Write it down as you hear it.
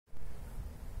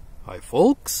Hi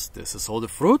folks, this is All the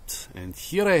Fruit, and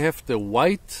here I have the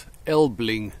white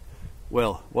Elbling.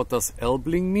 Well, what does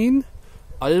Elbling mean?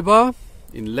 Alba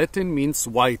in Latin means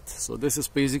white, so this is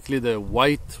basically the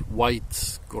white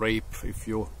grape, if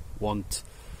you want.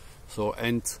 So,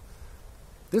 and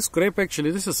this grape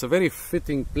actually, this is a very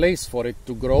fitting place for it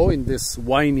to grow in this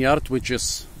vineyard, which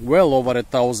is well over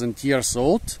 1,000 years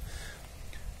old.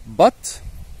 But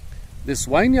this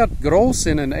vineyard grows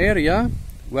in an area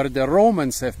where the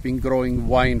Romans have been growing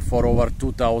wine for over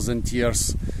 2,000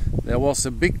 years. There was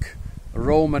a big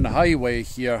Roman highway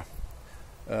here,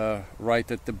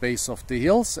 right at the base of the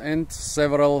hills, and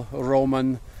several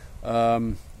Roman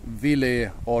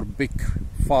villae or big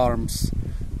farms,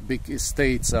 big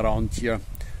estates around here.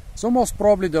 So most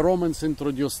probably the Romans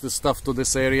introduced this stuff to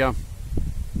this area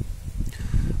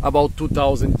about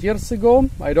 2,000 years ago.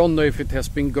 I don't know if it has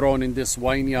been grown in this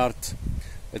vineyard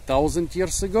 1,000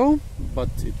 years ago, but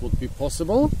it would be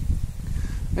possible.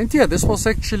 And yeah, this was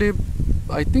actually,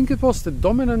 I think it was the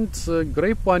dominant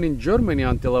grape wine in Germany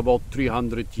until about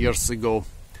 300 years ago.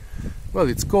 Well,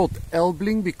 it's called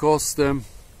Elbling because the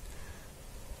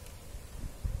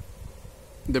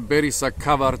berries are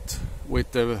covered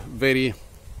with a very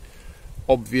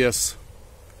obvious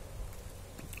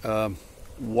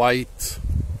white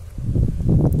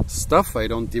stuff. I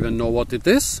don't even know what it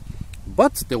is.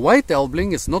 But the white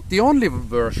Elbling is not the only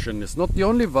version, it's not the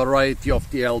only variety of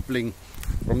the Elbling.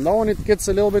 From now on it gets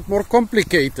a little bit more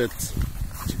complicated,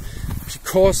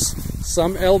 because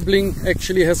some Elbling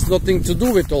actually has nothing to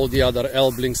do with all the other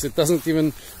Elblings. It doesn't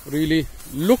even really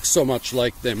look so much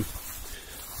like them.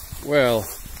 Well,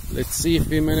 let's see if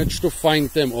we manage to find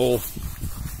them all.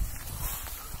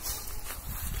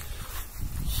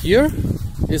 Here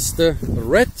is the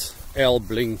red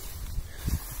Elbling,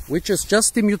 which is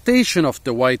just a mutation of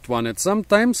the white one. At some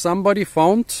time somebody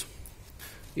found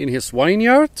in his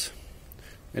vineyard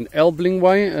an Elbling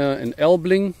wine, an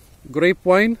Elbling grape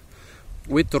wine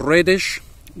with reddish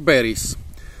berries,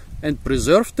 and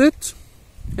preserved it,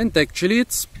 and actually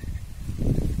it's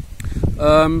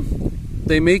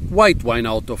they make white wine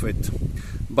out of it.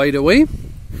 By the way,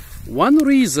 one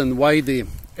reason why the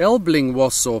Elbling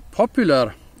was so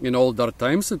popular in older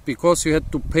times is because you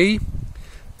had to pay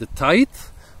the tithe,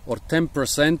 or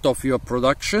 10% of your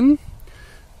production,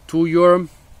 to your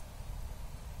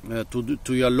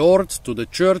lord, to the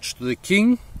church, to the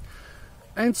king,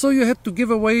 and so you had to give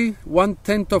away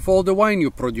 1/10 of all the wine you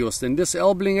produced. And this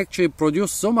Elbling actually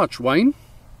produced so much wine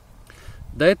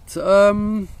that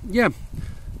yeah,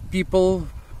 people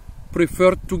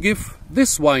preferred to give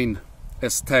this wine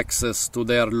as taxes to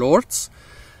their lords,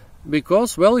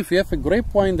 because, well, if you have a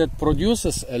grape wine that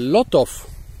produces a lot of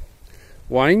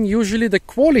wine, usually the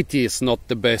quality is not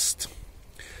the best.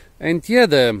 And yeah,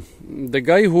 the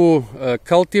guy who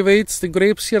cultivates the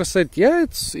grapes here said, yeah,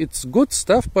 it's good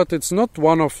stuff, but it's not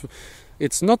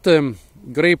a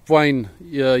grape wine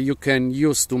you can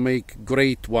use to make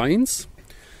great wines.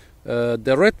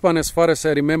 The red one, as far as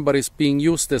I remember, is being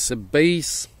used as a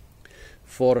base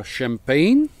for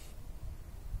champagne.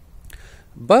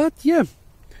 But yeah,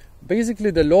 basically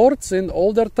the lords in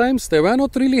older times, they were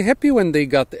not really happy when they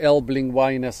got Elbling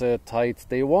wine as a tithe.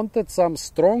 They wanted some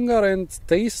stronger and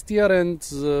tastier and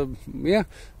yeah,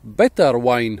 better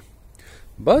wine.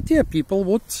 But yeah, people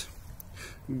would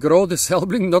grow this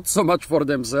Elbling not so much for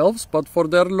themselves, but for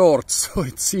their lords. So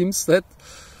it seems that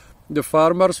the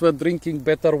farmers were drinking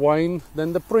better wine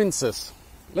than the princes.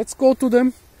 Let's go to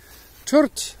the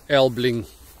third Elbling.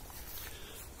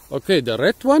 Okay, the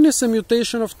red one is a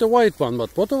mutation of the white one,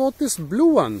 but what about this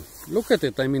blue one? Look at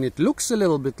it. I mean, it looks a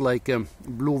little bit like a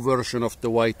blue version of the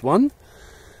white one.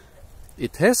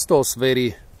 It has those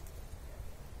very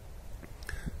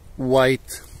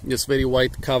white, this very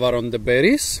white cover on the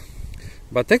berries,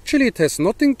 but actually it has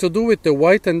nothing to do with the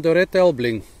white and the red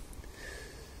Elbling.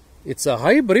 It's a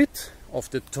hybrid of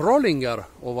the Trollinger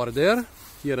over there.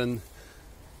 Here in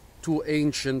two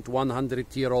ancient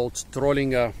 100-year-old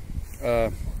Trollinger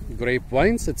grape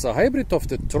wines. It's a hybrid of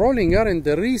the Trollinger and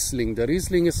the Riesling. The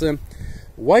Riesling is a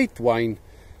white wine,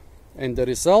 and the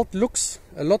result looks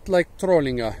a lot like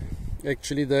Trollinger.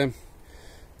 Actually, the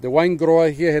wine grower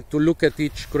here had to look at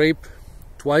each grape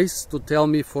twice to tell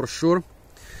me for sure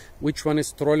which one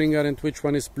is Trollinger and which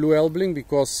one is Blue Elbling,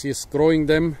 because he's growing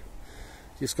them.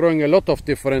 He's growing a lot of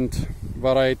different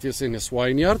varieties in his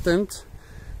vineyard, and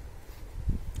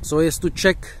so he has to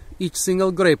check each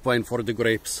single grape vine for the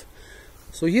grapes.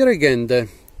 So here again, the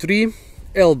three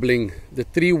Elbling, the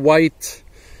three white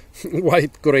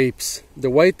grapes. The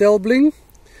white Elbling,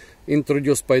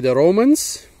 introduced by the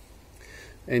Romans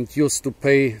and used to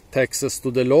pay taxes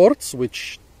to the lords,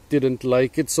 which didn't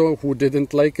like it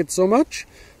so much.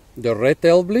 The red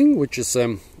Elbling, which is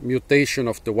a mutation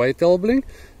of the white Elbling,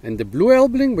 and the blue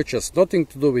Elbling, which has nothing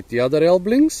to do with the other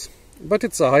Elblings, but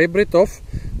it's a hybrid of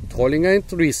Trollinger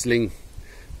and Riesling.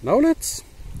 Now let's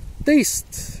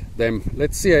taste them.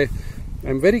 Let's see.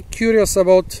 I'm very curious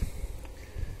about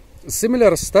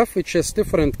similar stuff which has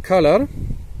different color,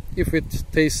 if it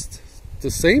tastes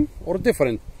the same or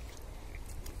different.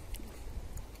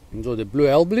 So the blue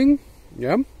Elbling,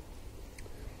 yeah,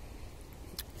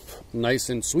 nice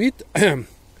and sweet.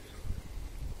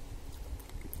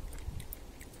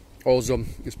 Also,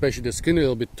 especially the skin, a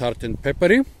little bit tart and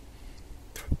peppery.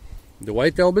 The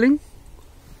white Elbling,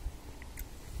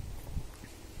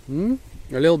 a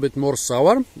little bit more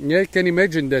sour. Yeah, I can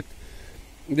imagine that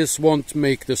this won't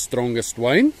make the strongest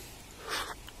wine.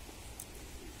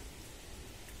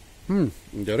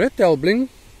 The red Elbling,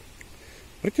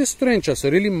 pretty strange, has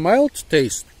a really mild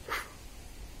taste.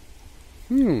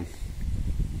 Yeah,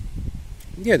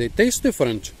 they taste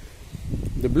different.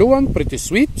 The blue one pretty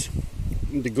sweet,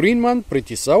 the green one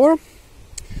pretty sour,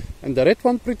 and the red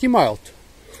one pretty mild.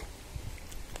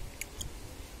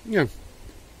 Yeah,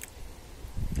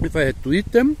 if I had to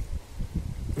eat them,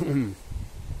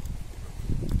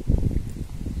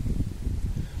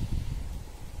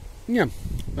 yeah,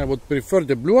 I would prefer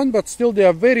the blue one, but still they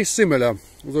are very similar,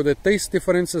 so the taste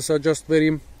differences are just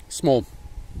very small.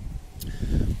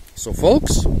 So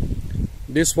folks,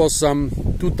 this was some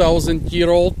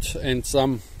 2000-year-old and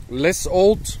some less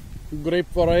old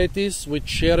grape varieties which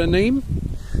share a name.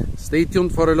 Stay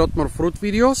tuned for a lot more fruit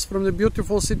videos from the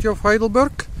beautiful city of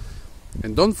Heidelberg.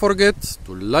 And don't forget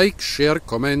to like, share,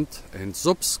 comment and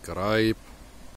subscribe.